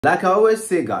Like I always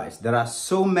say, guys, there are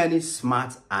so many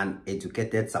smart and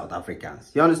educated South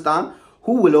Africans. You understand?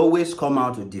 Who will always come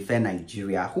out to defend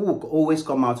Nigeria? Who will always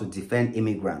come out to defend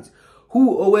immigrants? Who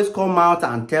will always come out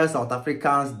and tell South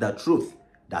Africans the truth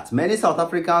that many South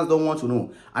Africans don't want to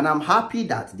know? And I'm happy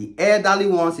that the elderly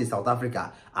ones in South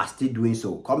Africa are still doing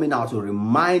so, coming out to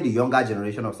remind the younger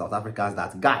generation of South Africans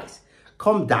that, guys,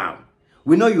 calm down.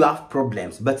 We know you have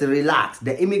problems, but relax.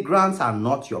 The immigrants are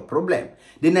not your problem.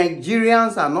 The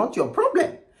Nigerians are not your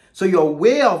problem. So your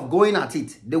way of going at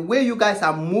it, the way you guys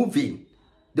are moving,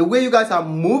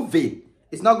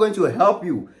 it's not going to help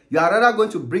you. You are rather going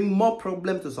to bring more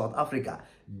problems to South Africa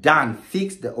than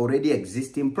fix the already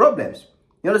existing problems.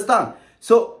 You understand?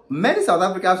 So many South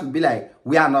Africans will be like,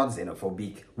 we are not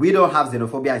xenophobic. We don't have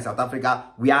xenophobia in South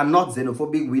Africa. We are not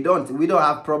xenophobic. We don't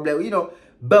have problem, you know.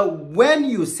 But when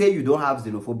you say you don't have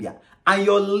xenophobia and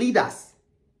your leaders,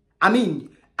 I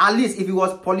mean, at least if it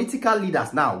was political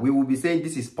leaders now, we will be saying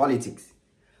this is politics.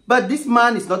 But this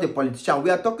man is not a politician. We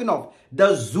are talking of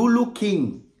the Zulu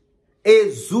king,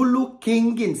 a Zulu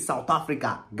king in South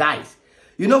Africa. Guys,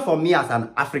 you know, for me as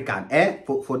an African,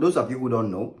 for those of you who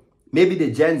don't know, maybe the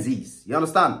Gen Zs, you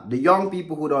understand? The young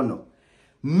people who don't know.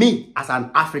 Me as an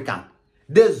African,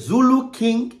 the Zulu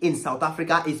king in South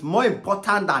Africa is more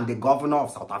important than the governor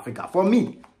of South Africa. For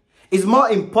me, it's more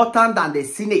important than the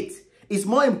Senate. It's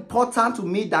more important to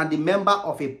me than the member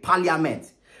of a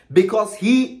parliament, because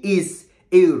he is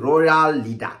a royal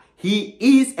leader. He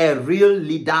is a real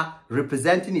leader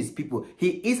representing his people. He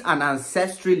is an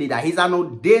ancestral leader. He's an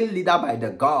ordained leader by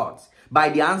the gods, by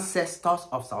the ancestors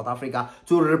of South Africa,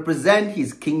 to represent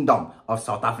his kingdom of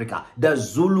South Africa, the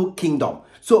Zulu kingdom.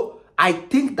 So I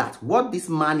think that what this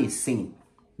man is saying,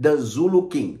 the Zulu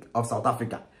king of South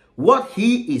Africa, what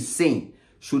he is saying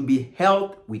should be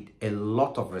held with a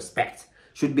lot of respect,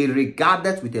 should be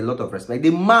regarded with a lot of respect. The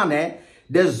man,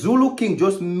 the Zulu king,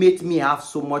 just made me have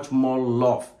so much more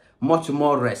love, much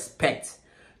more respect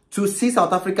to see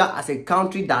South Africa as a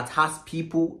country that has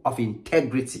people of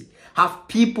integrity, have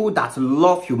people that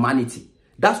love humanity.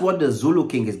 That's what the Zulu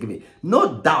king is giving.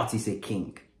 No doubt he's a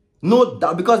king. No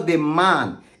doubt, because the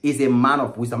man is a man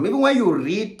of wisdom. Even when you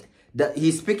read,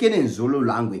 he's speaking in Zulu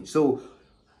language. So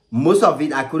most of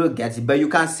it I couldn't get it. But you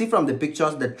can see from the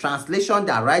pictures, the translation,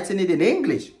 they're writing it in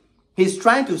English. He's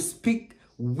trying to speak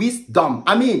wisdom.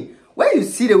 I mean, when you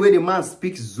see the way the man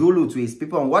speaks Zulu to his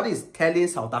people and what he's telling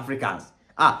South Africans,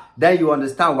 then you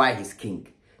understand why he's king.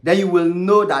 Then you will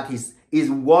know that he's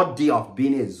worthy of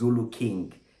being a Zulu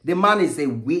king. The man is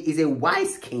a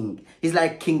wise king. He's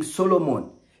like King Solomon.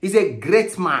 He's a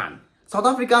great man. South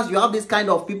Africans, you have this kind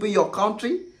of people in your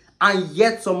country, and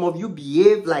yet some of you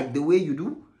behave like the way you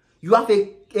do. You have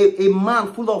a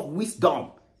man full of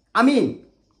wisdom. I mean,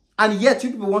 and yet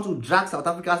you people want to drag South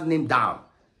Africa's name down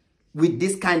with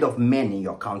this kind of men in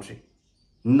your country.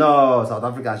 No, South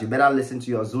Africans, you better listen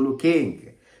to your Zulu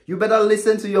king. You better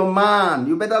listen to your man.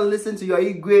 You better listen to your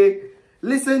Igwe.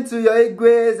 Listen to your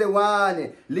Igwe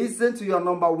Zewane. Listen to your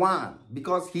number one,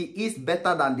 because he is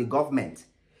better than the government.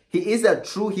 He is a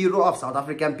true hero of South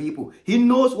African people. He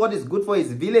knows what is good for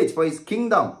his village, for his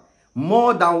kingdom,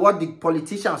 more than what the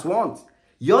politicians want.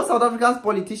 Your South Africans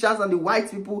politicians and the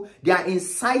white people, they are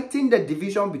inciting the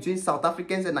division between South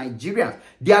Africans and Nigerians.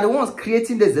 They are the ones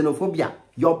creating the xenophobia.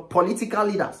 Your political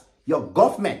leaders, your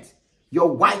government, your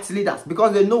white leaders,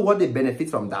 because they know what they benefit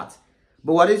from that.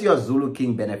 But what is your Zulu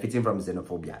king benefiting from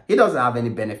xenophobia? He doesn't have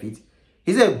any benefit.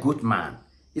 He's a good man.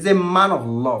 He's a man of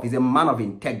love. He's a man of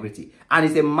integrity. And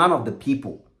he's a man of the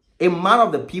people. A man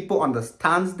of the people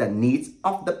understands the needs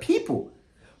of the people.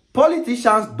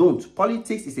 Politicians don't.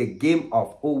 Politics is a game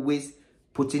of always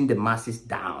putting the masses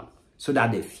down so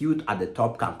that the few at the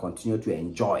top can continue to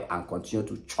enjoy and continue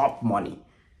to chop money.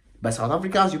 But South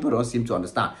Africans, people don't seem to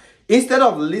understand. Instead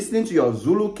of listening to your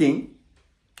Zulu king,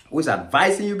 who is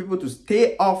advising you people to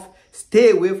stay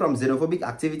away from xenophobic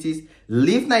activities,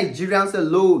 leave Nigerians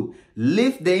alone,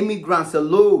 leave the immigrants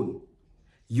alone,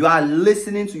 you are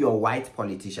listening to your white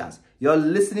politicians. You're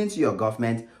listening to your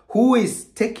government, who is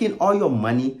taking all your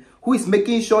money, who is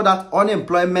making sure that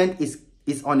unemployment is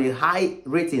on a high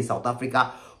rate in South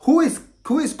Africa, who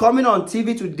is coming on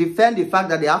TV to defend the fact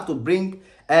that they have to bring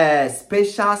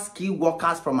special skilled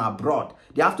workers from abroad.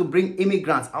 They have to bring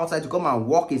immigrants outside to come and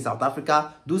work in South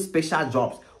Africa, do special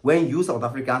jobs, when you South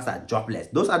Africans are jobless.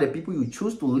 Those are the people you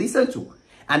choose to listen to.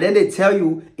 And then they tell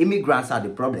you immigrants are the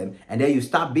problem. And then you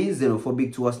start being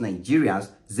xenophobic towards Nigerians,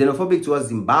 xenophobic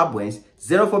towards Zimbabweans,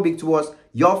 xenophobic towards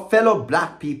your fellow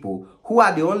black people, who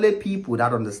are the only people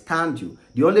that understand you,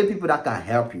 the only people that can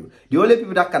help you, the only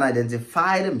people that can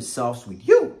identify themselves with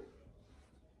you.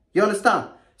 You understand?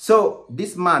 So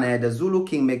this man, the Zulu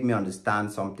King, make me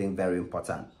understand something very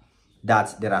important.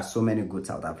 That there are so many good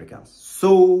South Africans.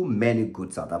 So many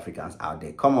good South Africans out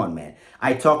there. Come on, man.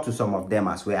 I talk to some of them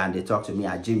as well, and they talk to me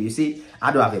at gym. You see,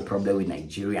 I don't have a problem with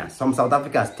Nigerians. Some South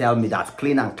Africans tell me that's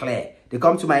clean and clear. They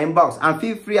come to my inbox, and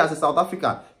feel free as a South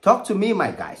African. Talk to me, my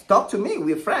guys. Talk to me.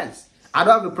 We're friends. I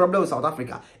don't have a problem with South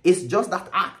Africa. It's just that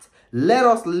act. Let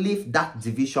us leave that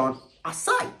division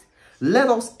aside. Let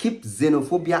us keep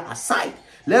xenophobia aside.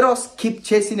 Let us keep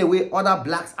chasing away other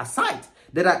blacks aside.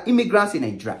 There are immigrants in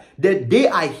Nigeria. The day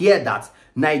I hear that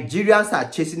Nigerians are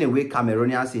chasing away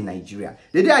Cameroonians in Nigeria,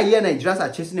 the day I hear Nigerians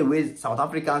are chasing away South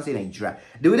Africans in Nigeria,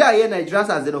 the day I hear Nigerians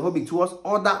are xenophobic towards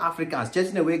other Africans,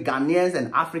 chasing away Ghanaians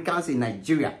and Africans in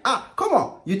Nigeria. Come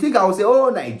on. You think I will say, oh,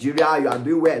 Nigeria, you are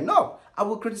doing well? No. I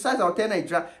will criticize, I'll tell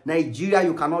Nigeria,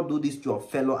 you cannot do this to your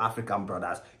fellow African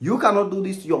brothers. You cannot do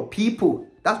this to your people.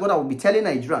 That's what I will be telling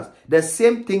Nigerians. The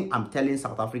same thing I'm telling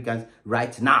South Africans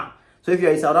right now. So if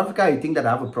you're in South Africa, you think that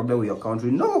I have a problem with your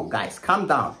country. No, guys, calm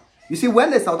down. You see,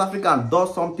 when the South African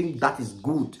does something that is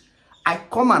good, I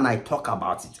come and I talk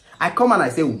about it. I come and I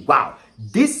say, wow,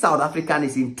 this South African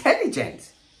is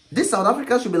intelligent. This South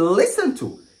African should be listened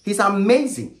to. He's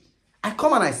amazing. I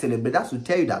come and I celebrate. That's to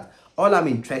tell you that all I'm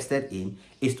interested in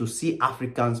is to see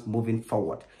Africans moving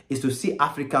forward, is to see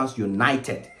Africans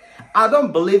united. I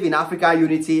don't believe in African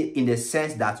unity in the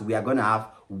sense that we are going to have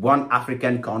one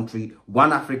African country,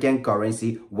 one African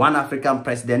currency, one African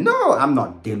president. No, I'm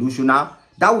not delusional.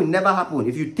 That will never happen.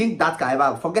 If you think that can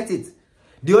ever, forget it.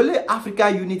 The only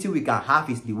African unity we can have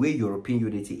is the way European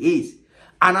unity is.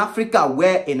 An Africa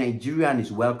where a Nigerian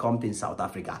is welcomed in South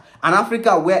Africa. An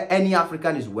Africa where any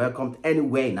African is welcomed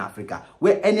anywhere in Africa.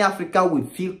 Where any African will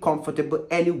feel comfortable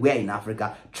anywhere in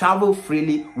Africa. Travel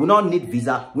freely, will not need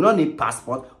visa, will not need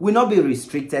passport, will not be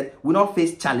restricted, will not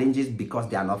face challenges because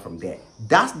they are not from there.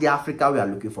 That's the Africa we are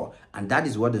looking for. And that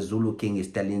is what the Zulu King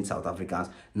is telling South Africans.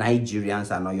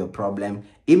 Nigerians are not your problem.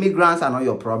 Immigrants are not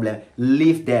your problem.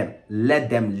 Leave them. Let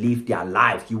them live their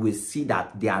lives. You will see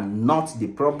that they are not the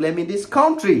problem in this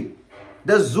country.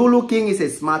 The Zulu King is a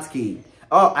smart king.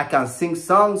 Oh, I can sing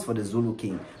songs for the Zulu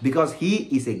King because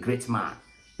he is a great man.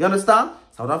 You understand?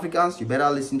 South Africans, you better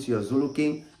listen to your Zulu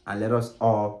King and let us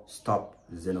all stop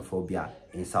xenophobia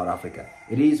in South Africa.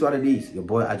 It is what it is. Your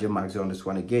boy Ajay Maxi on this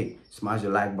one again. Smash the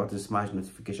like button, smash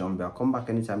notification bell. Come back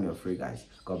anytime you're free, guys.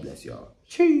 God bless you all.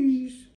 Cheers.